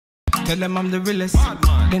Tell them I'm the realest.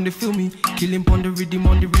 Then they feel me. Killing on the rhythm,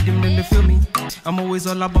 then they feel me. I'm always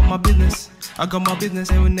all about my business. I got my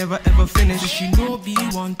business, I will never ever finish. She know be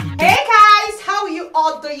one to. Hey guys, how are you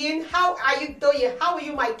all doing? How are you doing? How are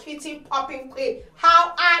you, my cutie popping queen?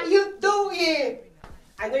 How are you doing?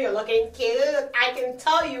 I know you're looking cute. I can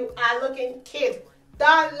tell you are looking cute.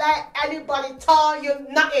 Don't let anybody tell you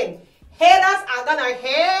nothing. Haters are gonna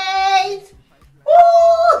hate.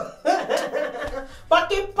 Woo! But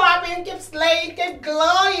keep popping, keep slaying, keep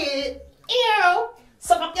glowing. Ew!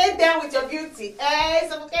 Suffocate them with your beauty.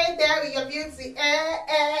 Suffocate them with your beauty.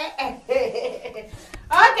 Okay,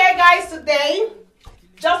 guys, today,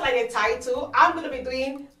 just like the title, I'm going to be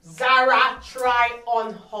doing Zara try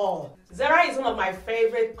on haul. Zara is one of my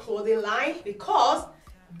favorite clothing line because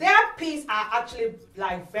their pieces are actually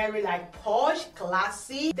very posh,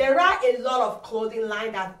 classy. There are a lot of clothing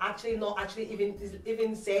line that actually not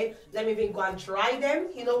even say, let me even go and try them.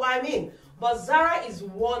 You know what I mean? But Zara is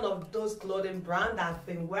one of those clothing brands that I've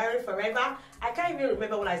been wearing forever. I can't even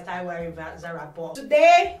remember when I started wearing Zara. But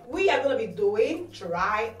today we are going to be doing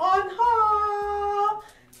try on haul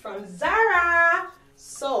from Zara.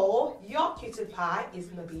 So your cutie pie is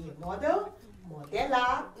going to be your modella.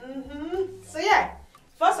 So yeah.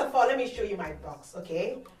 First of all, let me show you my box,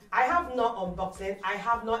 okay? I have not unboxed it. I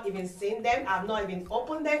have not even seen them. I have not even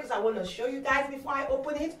opened them because I want to show you guys before I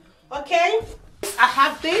open it, okay? I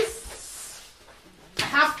have this. I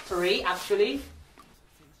have three, actually.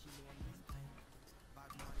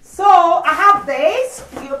 So, I have this,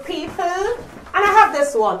 you people. And I have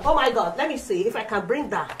this one. Oh my God, let me see if I can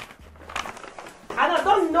bring that. And I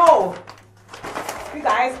don't know. You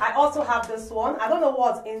guys, I also have this one. I don't know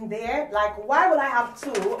what's in there. Like, why would I have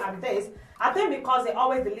two and this? I think because they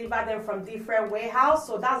always deliver them from different warehouse.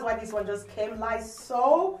 So that's why this one just came like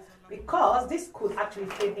so. Because this could actually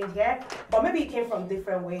fit in here. But maybe it came from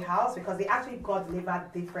different warehouse because they actually got delivered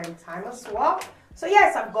different time as well. So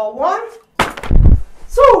yes, I've got 1, 2,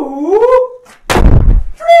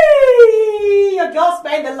 3. Your girl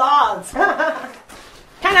spent a lot.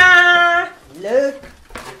 Ta-da! Look.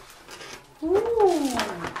 Ooh.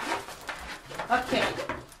 Okay.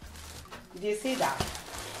 Do you see that?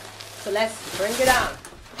 So let's bring it down.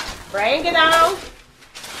 Bring it down.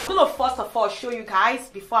 I'm gonna first of all show you guys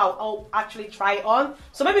before I'll actually try it on.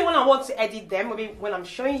 So maybe when I want to edit them, maybe when I'm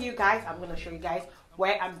showing you guys, I'm gonna show you guys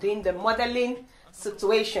where I'm doing the modeling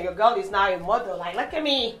situation. Your girl is now a model. Like, look at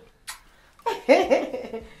me.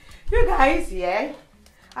 You guys, yeah.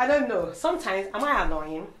 I don't know. Sometimes am I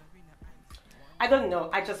annoying? I don't know,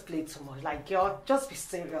 I just play too much. Like, girl, just be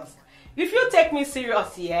serious. If you take me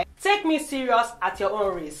serious, yeah, take me serious at your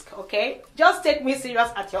own risk, okay? Just take me serious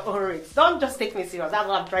at your own risk. Don't just take me serious. That's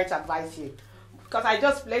what I'm trying to advise you. Because I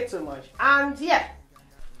just play too much. And yeah,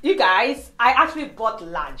 you guys, I actually bought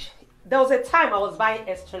large. There was a time I was buying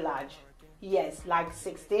extra large. Yes, like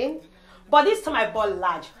 16. But this time I bought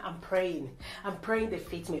large. I'm praying they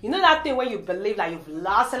fit me. You know that thing when you believe that you've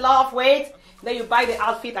lost a lot of weight, then you buy the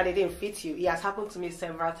outfit and it didn't fit you. It has happened to me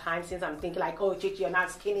several times since I'm thinking like, oh, Chichi, you're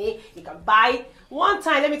not skinny. You can buy. One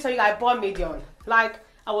time, let me tell you, I bought medium. Like,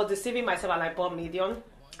 I was deceiving myself and I bought medium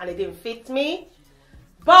and it didn't fit me.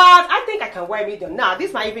 But I think I can wear medium now.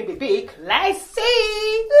 This might even be big. Let's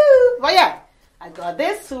see. But yeah, I got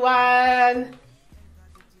this one.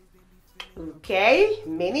 Okay,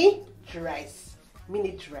 mini dress.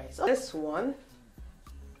 This one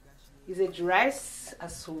is a dress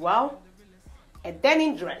as well, a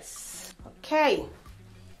denim dress. Okay,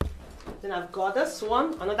 then I've got this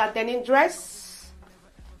one, another denim dress.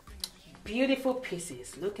 Beautiful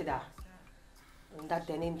pieces. Look at that. And that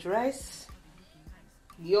denim dress.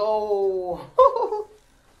 Yo,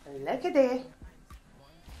 look at it.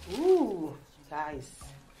 Ooh, guys.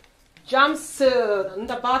 Jumpsuit. On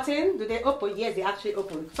the button, do they open? Yes, they actually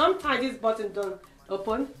open. Sometimes this button don't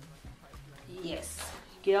open. Yes.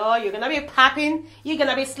 Girl, you're gonna be popping. You're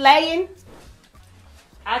gonna be slaying.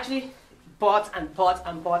 Actually, bought. I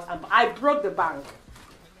broke the bank.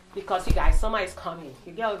 Because you guys, summer is coming.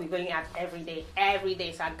 Your girl will be going out every day.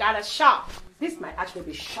 So I gotta shop. This might actually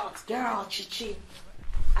be short. Girl, Chichi.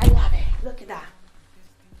 I love it. Look at that.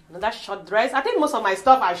 Another short dress. I think most of my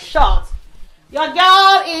stuff are short. Your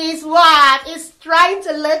girl is what? Is trying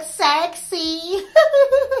to look sexy.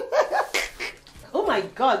 Oh my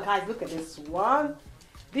God, guys, look at this one.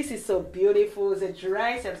 This is so beautiful. It's a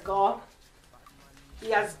dress. It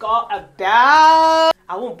has got a belt.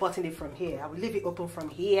 I won't button it from here. I will leave it open from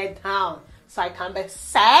here down so I can be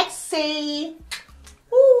sexy.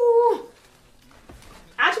 Ooh.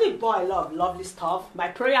 I actually bought a lot of lovely stuff. My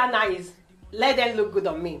prayer now is let them look good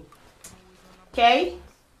on me. Okay?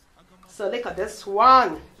 So look at this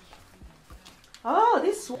one. Oh,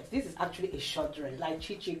 this is actually a short dress. Like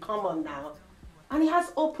Chichi, come on now. And it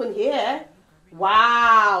has open here.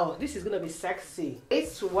 Wow, this is gonna be sexy.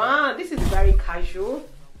 This is very casual.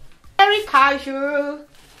 Very casual.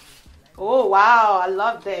 Oh wow, I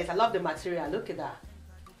love this. I love the material. Look at that.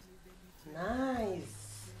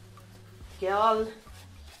 Nice. Girl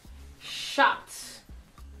shot.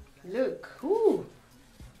 Look. Ooh.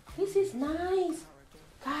 This is nice.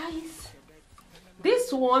 Guys.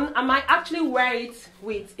 This one, I might actually wear it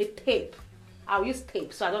with a tape. I'll use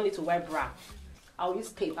tape, so I don't need to wear bra. I'll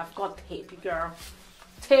use tape. I've got tape, girl.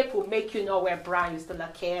 Tape will make you not wear bra and you still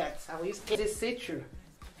look it. I will use tape. This is see-through.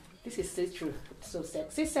 This is see-through. So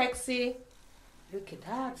sexy, sexy. Look at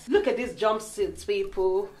that. Look at these jumpsuits,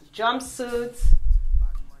 people. Jumpsuits.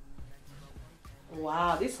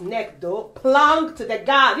 Wow, this neck though. Plunk to the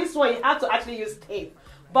gown. This one you have to actually use tape.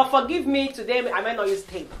 But forgive me, today I might not use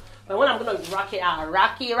tape. But when I'm gonna rock it out,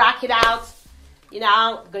 rock it out. You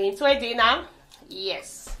know, going to a dinner.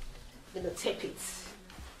 Yes. I'm gonna tape it.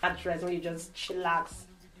 That dress when you just chillax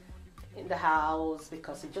in the house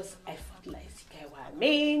because it's just effortless. You get what I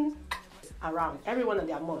mean? Around everyone and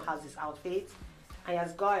their mom has this outfit, and he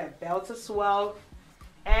has got a belt as well.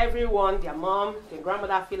 Everyone, their mom, their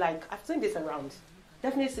grandmother, I feel like I've seen this around.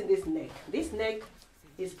 Definitely seen this neck. This neck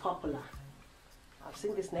is popular. I've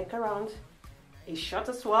seen this neck around. It's short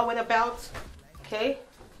as well with a belt. Okay,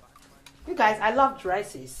 you guys, I love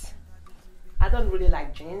dresses. I don't really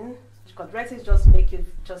like jeans because dresses just make you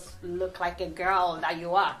just look like a girl that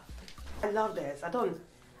you are. I love this.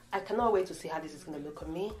 I cannot wait to see how this is gonna look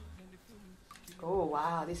on me. Oh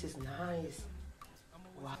wow, this is nice.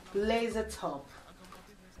 Wow, blazer top.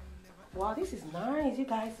 Wow, this is nice, you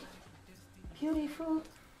guys. Beautiful.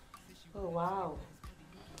 Oh wow,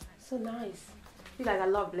 so nice. You guys, I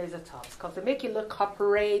love blazer tops because they make you look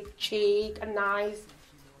corporate, chic, and nice.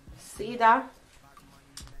 See that?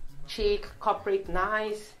 Chic, corporate,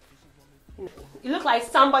 nice. You look like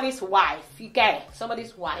somebody's wife. You get it?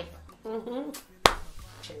 Somebody's wife. Chillax.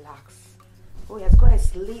 Oh, he has got a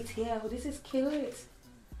slit here. Oh, this is cute.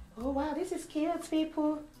 Oh wow, this is cute,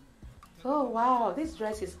 people. Oh wow, this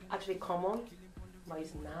dress is actually common, but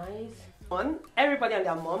it's nice. Everybody and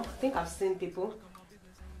their mom. I think I've seen people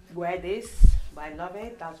wear this, but I love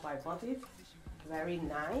it. That's why I bought it. Very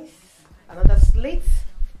nice. Another slit.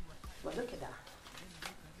 But look at that.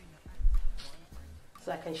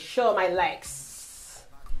 So I can show my legs.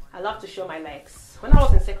 I love to show my legs. When I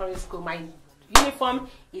was in secondary school, my uniform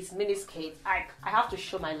is miniskirt. I have to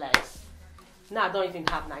show my legs. Now I don't even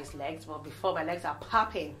have nice legs, but before my legs are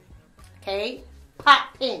popping. Okay?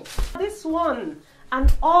 Popping. This one, an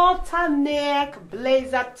alter neck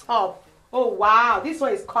blazer top. Oh wow, this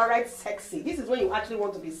one is correct sexy. This is when you actually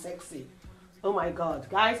want to be sexy. Oh my god.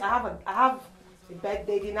 Guys, I have a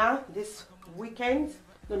birthday dinner this weekend.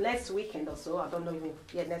 No, next weekend or so. I don't know even.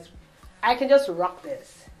 Yeah, next. I can just rock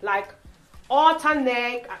this. Like alter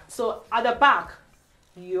neck. So at the back,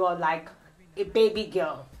 you're like a baby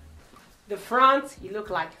girl. The front, you look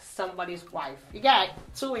like somebody's wife. You get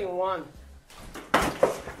 2 in 1.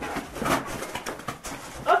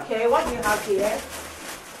 Okay, what do you have here?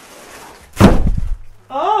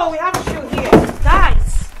 Oh, we have shoe here.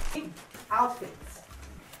 Guys, outfits.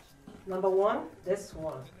 Number 1, this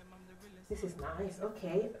one. This is nice.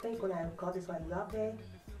 Okay, I think when I got this one, I love it.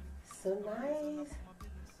 So nice.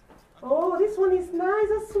 Oh, this one is nice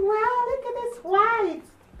as well. Look at this white.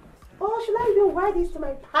 Oh, should I even wear this to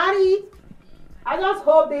my party? I just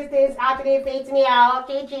hope this thing actually fits me out.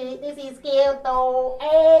 Gigi, this is cute though.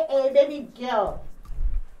 Hey, baby girl.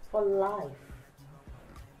 For life.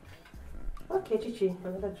 Okay, Chichi,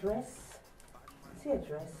 another dress. See a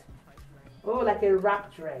dress. Oh, like a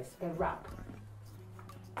wrap dress. A wrap.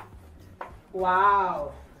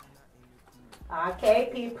 Wow. Okay,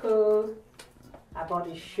 people. I bought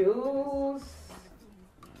the shoes.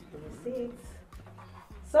 Let me see it.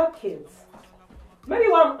 So cute. Maybe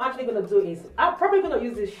what I'm actually going to do is, I'm probably going to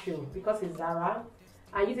use this shoe because it's Zara.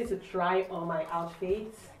 I use it to try on my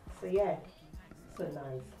outfits. So yeah, so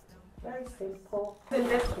nice. Very simple. The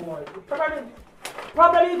next one,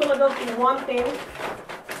 probably going to just do one thing.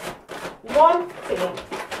 One thing.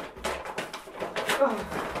 Oh.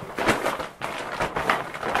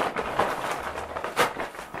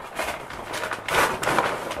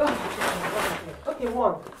 Okay,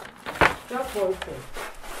 one. Just one thing.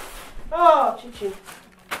 Oh, Chichi.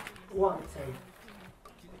 One thing.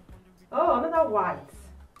 Oh, another white.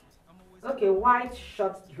 Okay, white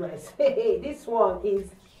short dress. Hey, this one is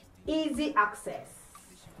easy access.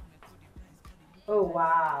 Oh,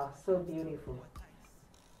 wow. So beautiful.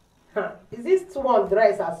 Is this one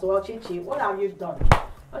dress as well, Chichi? What have you done?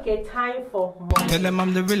 Okay, time for money. Tell them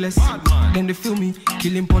I'm the realest, then they feel me.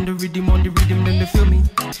 Killing on the rhythm, then they feel me.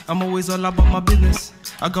 I'm always all about my business.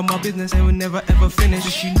 I got my business and will never ever finish.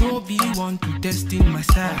 She know be one to test in my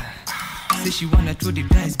style. Say she wanna throw the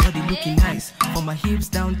dice, body looking nice. From my hips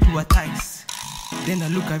down to her thighs. Then I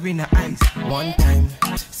look her in her eyes. One time,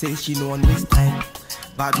 say she know on this time.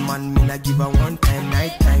 Bad man, me not give her one time,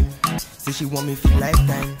 night time. Say she want me for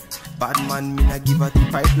lifetime. Bad man, me not give her the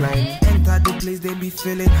pipeline. Enter the place, they be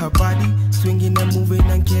feeling her body. Swinging and moving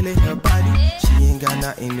and killing her body. She ain't got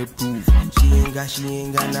nothing to prove. She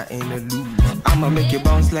ain't got nothing to lose. I'ma make it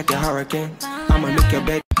bounce like a hurricane. I'ma make your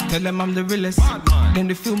bed. Tell them I'm the realest, then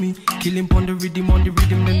they feel me. Killing on the rhythm,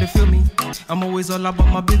 then they feel me. I'm always all about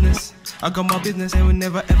my business. I got my business and will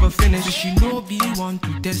never ever finish. She know be one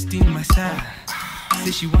to test in my style.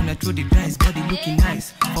 Say she wanna throw the dice, body looking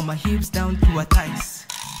nice. From my hips down to her thighs.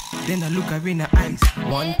 Then I look her in her eyes.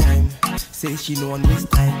 One time, say she know on this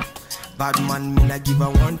time. Bad man, me not give her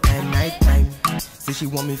one time, night time. Say she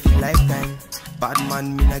want me for lifetime. Bad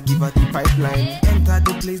man, me not give her the pipeline. Enter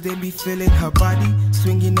the place, they be feeling her body.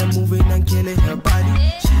 Swinging and moving and killing her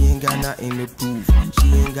body. She ain't got nothing to prove.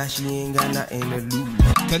 She ain't got nothing to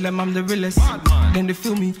lose. Tell them I'm the realest, then they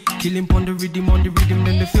feel me. Killing on the rhythm,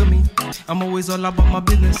 then they feel me. I'm always all about my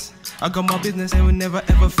business. I got my business and will never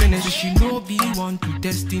ever finish. She know be one to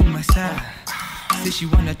test in my style. Say she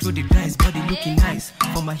wanna throw the dice, body looking nice.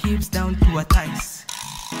 From my hips down to her thighs.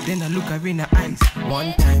 Then I look her in her eyes.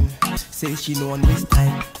 One time, say she know on this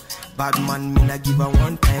time. Bad man, me not give her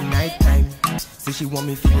one time, night time. Say she want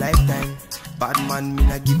me for lifetime. Bad man, me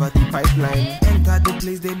not give her the pipeline. Enter the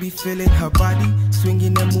place, they be feeling her body.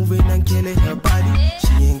 Swinging and moving and killing her body.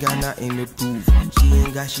 She ain't got nothing to prove.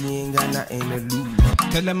 She ain't got nothing to lose.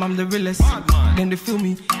 Tell them I'm the realest, then they feel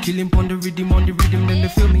me. Killing on the rhythm, then they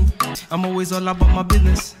feel me. I'm always all about my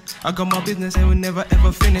business. I got my business and will never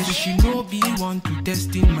ever finish. She know be one to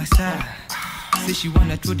test in my style. Say she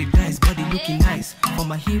wanna throw the dice, body looking nice. From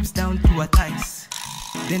my hips down to her thighs.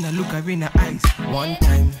 Then I look her in her eyes. One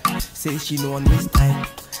time, say she know on this time.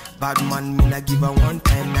 Bad man, me not give her one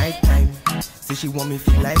time, night time. Say she want me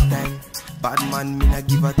for lifetime. Bad man, me not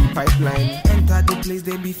give her the pipeline. Enter the place,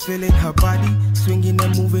 they be feeling her body. Swinging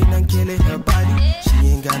and moving and killing her body. She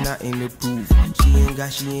ain't got nothing to prove.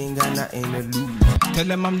 She ain't got nothing to lose. Tell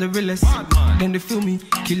them I'm the realest, then they feel me.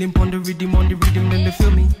 Killing on the rhythm, then they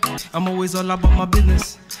feel me. I'm always all about my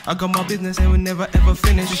business. I got my business and will never ever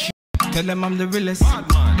finish. Tell them I'm the realest,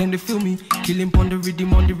 then they feel me. Killing on the rhythm,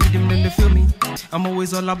 then they feel me. I'm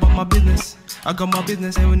always all about my business. I got my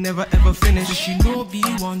business and will never ever finish. She know be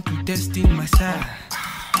one to test in my style.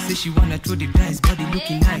 Say she wanna throw the dice, body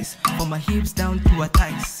looking nice. From my hips down to her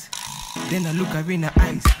thighs. Then I look her in her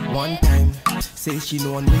eyes. One time, say she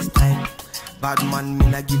know on this time. Bad man, me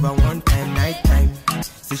not give her one time, night time.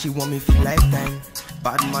 Say she want me for lifetime.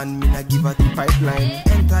 Bad man, me not give her the pipeline.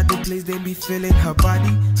 Enter the place, they be feeling her body.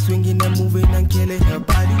 Swinging and moving and killing her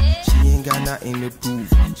body. She ain't got nothing to prove.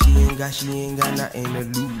 She ain't got nothing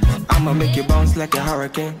to lose. I'ma make it bounce like a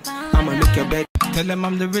hurricane. I'ma make your bed. Tell them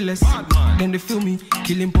I'm the realest, then they feel me.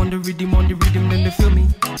 Killing on the rhythm, then they feel me.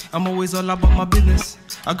 I'm always all about my business.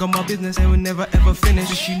 I got my business and will never ever finish.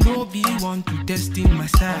 She know be one to test in my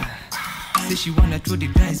style. Say she wanna throw the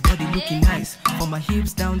dice, body looking nice. From my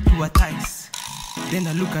hips down to her thighs. Then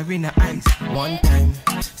I look her in her eyes. One time,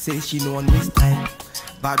 say she know on this time.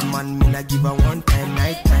 Bad man, me not give her one time,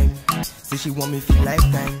 night time. Say she want me for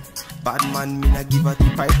lifetime. Bad man, me not give her the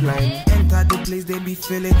pipeline. Enter the place, they be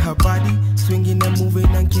feeling her body. Swinging and moving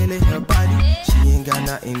and killing her body. She ain't got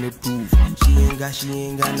nothing to prove. She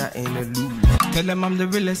ain't got nothing to lose. Tell them I'm the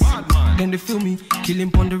realest, then they feel me.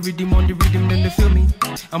 Killing on the rhythm, then they feel me.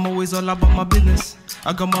 I'm always all about my business.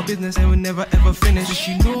 I got my business and will never ever finish.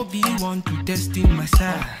 She know be one to test in my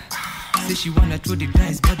style. Say she wanna throw the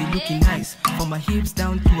dice, body looking nice. From my hips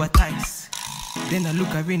down to her thighs. Then I look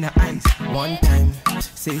her in her eyes. One time,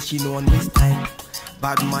 say she know on this time.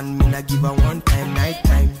 Bad man, me not give her one time, night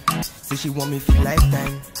time. Say she want me for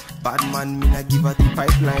lifetime. Bad man, me not give her the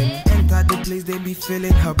pipeline. Enter the place, they be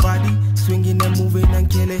feeling her body. Swinging and moving and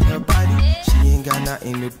killing her body. She ain't got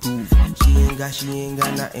nothing to prove. She ain't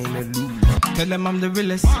got nothing to lose. Tell them I'm the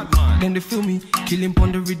realest, then they feel me. Killing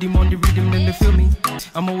on the rhythm, then they feel me.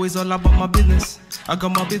 I'm always all about my business. I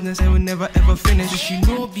got my business and will never ever finish. She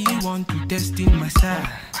know be one to test in my style.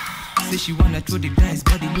 Say she wanna throw the dice,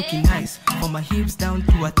 body looking nice. From my hips down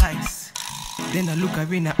to her thighs. Then I look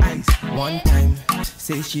her in her eyes. One time,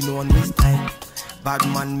 say she know on this time. Bad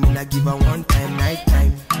man, me not give her one time, night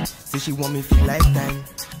time. Say she want me feel lifetime.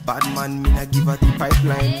 Bad man, me not give her the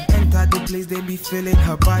pipeline. Enter the place, they be feeling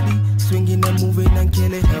her body, swinging and moving and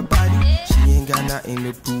killing her body. She ain't got nothing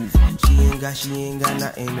to prove. She ain't got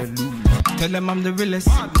nothing to lose. Tell them I'm the realest,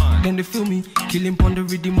 then they feel me. Killing on the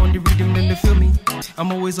rhythm, then they feel me.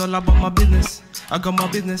 I'm always all about my business. I got my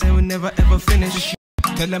business and will never ever finish.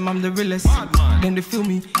 Tell them I'm the realest, then they feel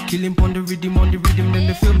me. Killing on the rhythm, then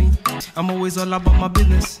they feel me. I'm always all about my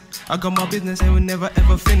business. I got my business and will never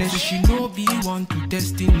ever finish. She know be want to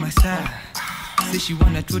test in my style. Say she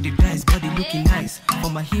wanna throw the dice, body looking nice,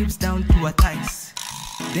 from my hips down to her thighs.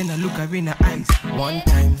 Then I look her in her eyes. One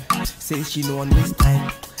time, say she no one waste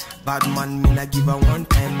time. Bad man, me not give her one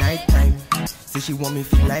time, night time. Say she want me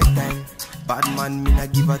feel lifetime. Bad man, me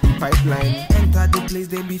not give her the pipeline. Enter the place,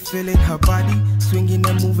 they be feeling her body, swinging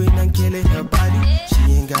and moving and killing her body.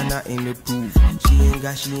 She ain't got nothing to prove.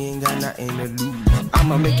 She ain't got nothing to lose.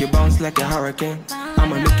 I'ma make you bounce like a hurricane.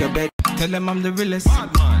 I'ma make your bed. Tell them I'm the realest,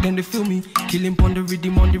 then they feel me. Killing on the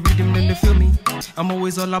rhythm, then they feel me. I'm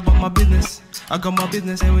always all about my business. I got my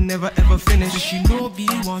business and will never ever finish. She know be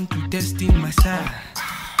want to test in my style.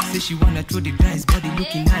 Say she wanna throw the dice, body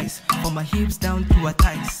looking nice, from my hips down to her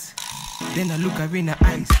thighs. Then I look her in her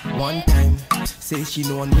eyes. One time, say she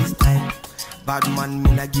no one waste time. Bad man,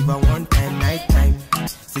 me not give her one time, night time.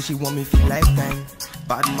 Say she want me feel lifetime.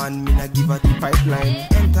 Bad man, me not give her the pipeline.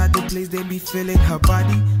 Enter the place, they be feeling her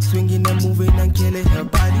body, swinging and moving and killing her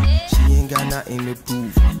body. She ain't got nothing to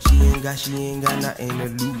prove. She ain't got nothing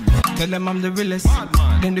to lose. Tell them I'm the realest,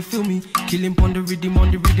 then they feel me. Killing on the rhythm,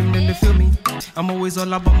 then they feel me. I'm always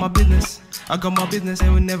all about my business. I got my business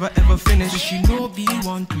and will never ever finish. She know be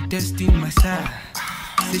want to test in my style.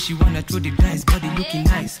 Say she wanna throw the dice, body looking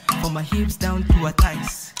nice, from my hips down to her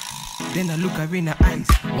thighs. Then I look her in her eyes.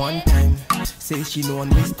 One time, say she no one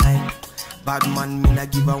waste time. Bad man, me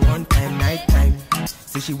not give her one time, night time.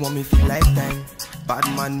 Say she want me feel lifetime. Bad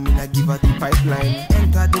man, me not give her the pipeline.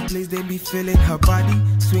 Enter the place, they be feeling her body,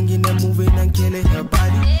 swinging and moving and killing her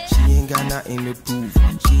body. She ain't got nothing to prove.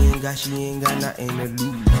 She ain't got nothing to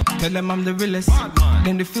lose. Tell them I'm the realest,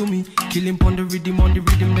 then they feel me. Killing on the rhythm,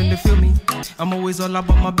 then they feel me. I'm always all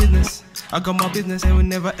about my business. I got my business and will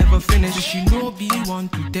never ever finish. She know be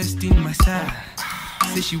want to test in my style.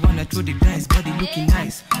 Say she wanna throw the dice, body looking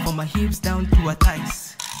nice, from my hips down to her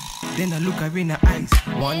thighs. Then I look her in her eyes.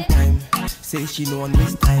 One time, say she no one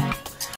waste time.